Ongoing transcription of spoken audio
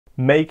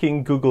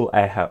Making Google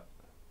Echo.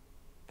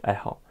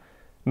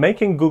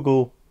 Making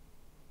Google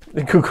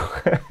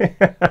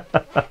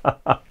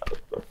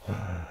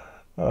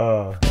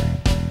oh.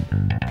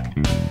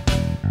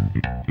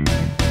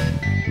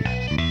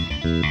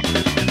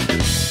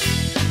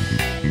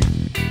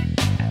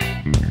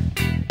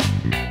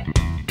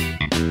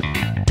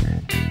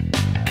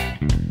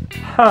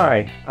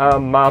 Hi,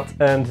 I'm Matt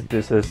and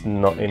this is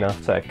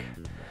NotEnoughTECH.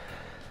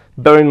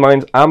 Bear in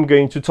mind, I'm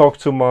going to talk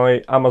to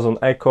my Amazon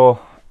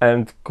Echo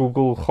and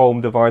Google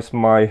Home device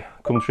might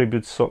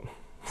contribute so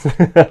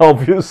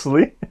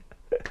obviously.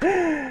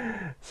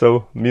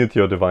 So mute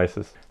your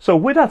devices. So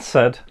with that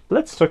said,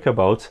 let's talk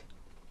about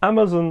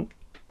Amazon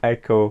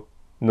Echo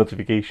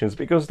notifications,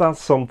 because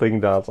that's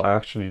something that I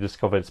actually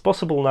discovered it's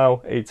possible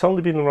now. It's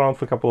only been around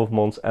for a couple of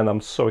months and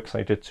I'm so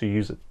excited to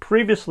use it.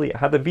 Previously I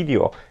had a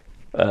video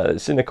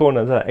it's in the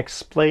corner there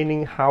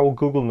explaining how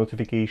Google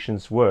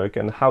notifications work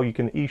and how you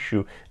can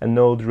issue a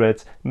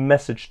NodeRED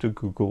message to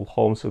Google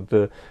Home so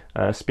the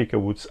speaker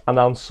would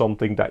announce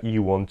something that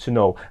you want to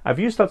know. I've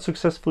used that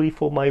successfully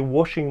for my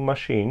washing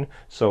machine,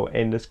 so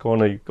in this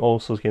corner you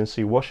also can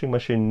see washing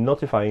machine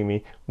notifying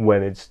me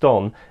when it's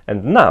done,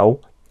 and now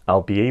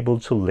I'll be able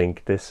to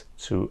link this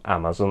to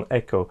Amazon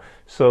Echo.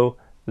 So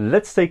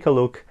let's take a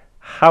look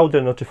how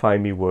the Notify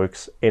Me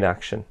works in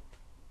action.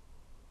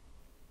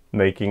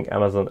 Making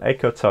Amazon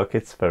Echo talk,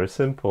 it's very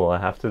simple. All I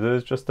have to do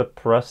is just to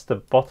press the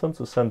button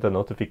to send a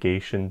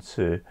notification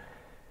to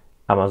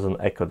Amazon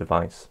Echo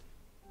device.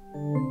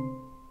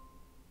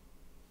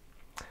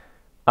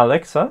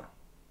 Alexa,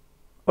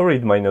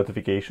 read my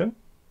notification.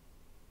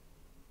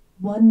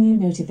 One new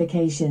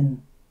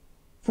notification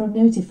from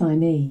Notify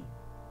Me.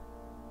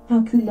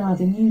 How cool are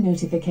the new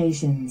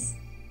notifications?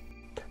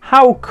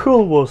 How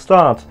cool was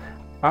that?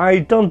 I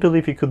don't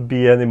believe it could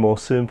be any more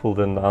simple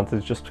than that.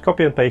 It's just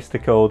copy and paste the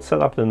code,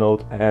 set up the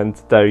node,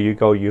 and there you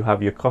go, you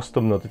have your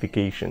custom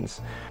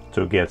notifications.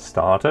 To get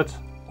started,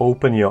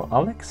 open your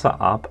Alexa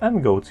app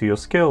and go to your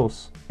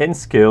skills. In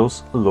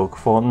skills, look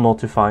for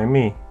Notify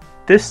Me.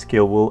 This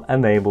skill will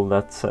enable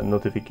that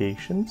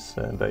notifications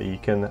that you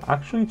can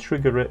actually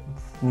trigger it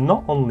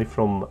not only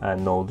from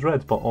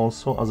NodeRED but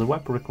also as a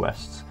web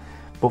request.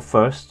 But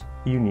first,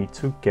 you need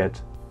to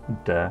get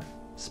the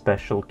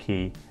special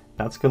key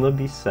that's going to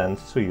be sent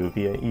to you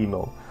via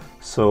email.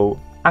 So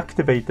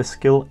activate the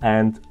skill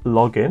and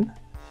log in,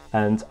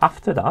 and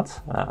after that,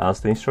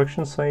 as the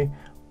instructions say,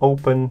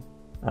 open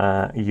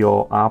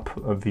your app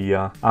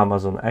via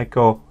Amazon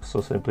Echo.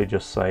 So simply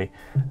just say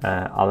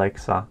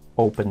Alexa,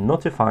 open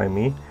Notify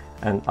Me,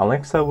 and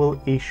Alexa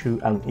will issue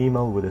an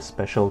email with a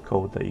special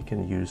code that you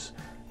can use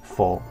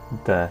for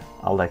the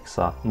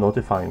Alexa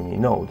Notify Me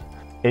node.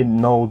 In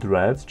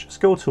NodeRED, just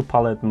go to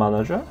Palette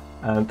Manager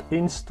and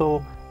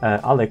install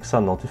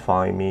Alexa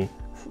Notify Me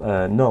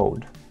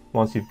node.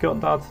 Once you've got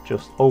that,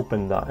 just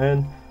open that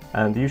in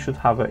and you should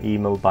have an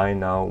email by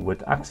now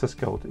with access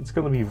code. It's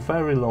going to be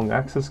very long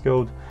access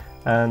code,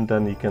 and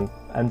then you can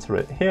enter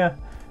it here,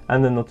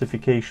 and the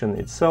notification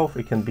itself,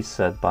 it can be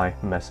set by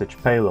message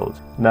payload.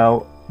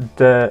 Now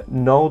the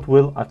node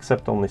will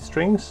accept only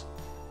strings,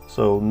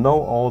 so no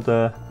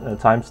order,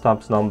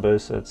 timestamps,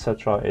 numbers,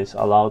 etc. is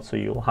allowed, so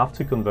you'll have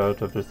to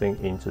convert everything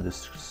into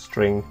this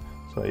string.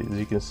 So as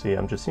you can see,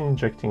 I'm just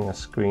injecting a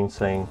screen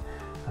saying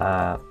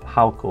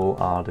how cool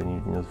are the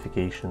new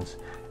notifications,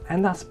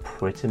 and that's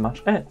pretty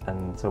much it.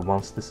 And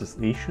once this is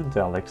issued,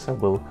 the Alexa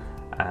will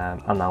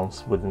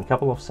announce within a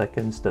couple of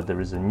seconds that there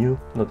is a new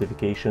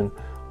notification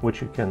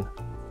which you can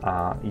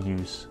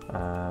use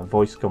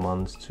voice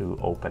commands to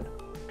open.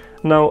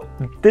 Now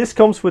this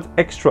comes with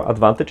extra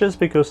advantages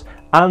because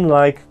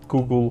unlike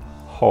Google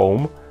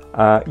Home,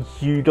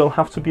 you don't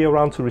have to be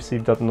around to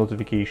receive that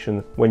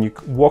notification. When you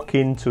walk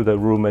into the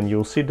room and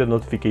you'll see the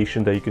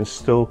notification that you can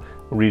still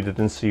read it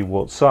and see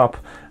what's up,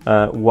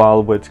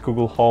 while with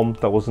Google Home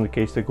that wasn't the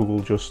case. That Google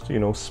just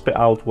spit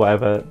out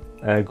whatever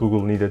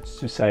Google needed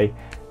to say,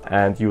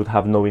 and you would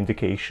have no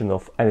indication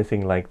of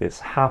anything like this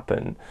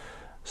happen.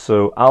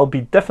 So I'll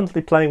be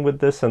definitely playing with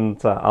this,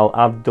 and I'll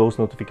add those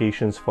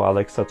notifications for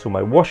Alexa to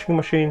my washing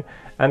machine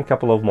and a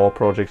couple of more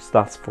projects,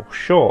 that's for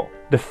sure.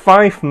 The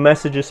 5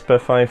 messages per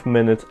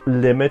 5-minute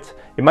limit,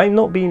 it might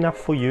not be enough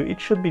for you.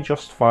 It should be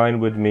just fine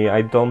with me.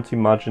 I don't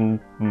imagine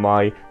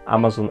my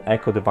Amazon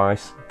Echo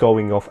device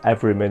going off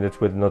every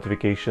minute with a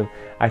notification.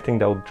 I think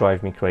that would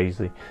drive me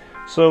crazy.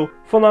 So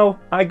for now,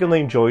 I'm gonna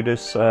enjoy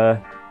this.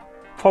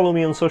 Follow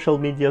me on social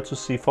media to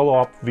see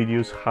follow-up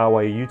videos how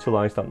I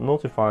utilize that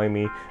Notify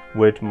Me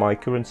with my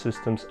current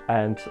systems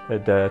and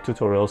the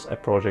tutorials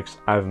and projects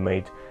I've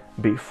made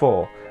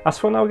before. As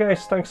for now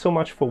guys, thanks so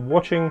much for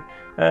watching,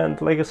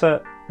 and like I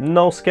said,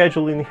 no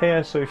scheduling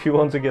here, so if you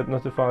want to get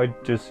notified,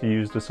 just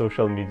use the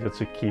social media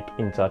to keep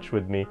in touch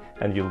with me,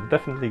 and you'll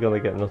definitely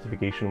gonna get a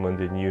notification when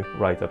the new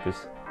write-up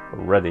is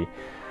ready.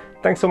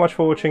 Thanks so much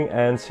for watching,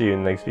 and see you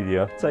in the next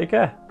video. Take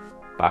care,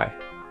 bye.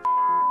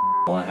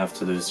 All I have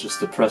to do is just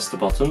to press the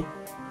button.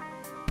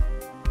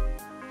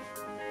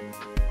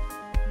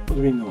 What do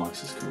you mean no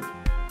access code?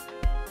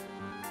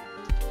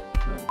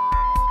 No.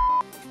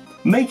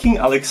 Making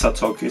Alexa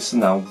talk is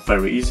now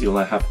very easy.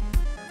 I have...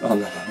 Oh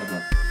no.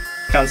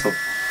 Cancel.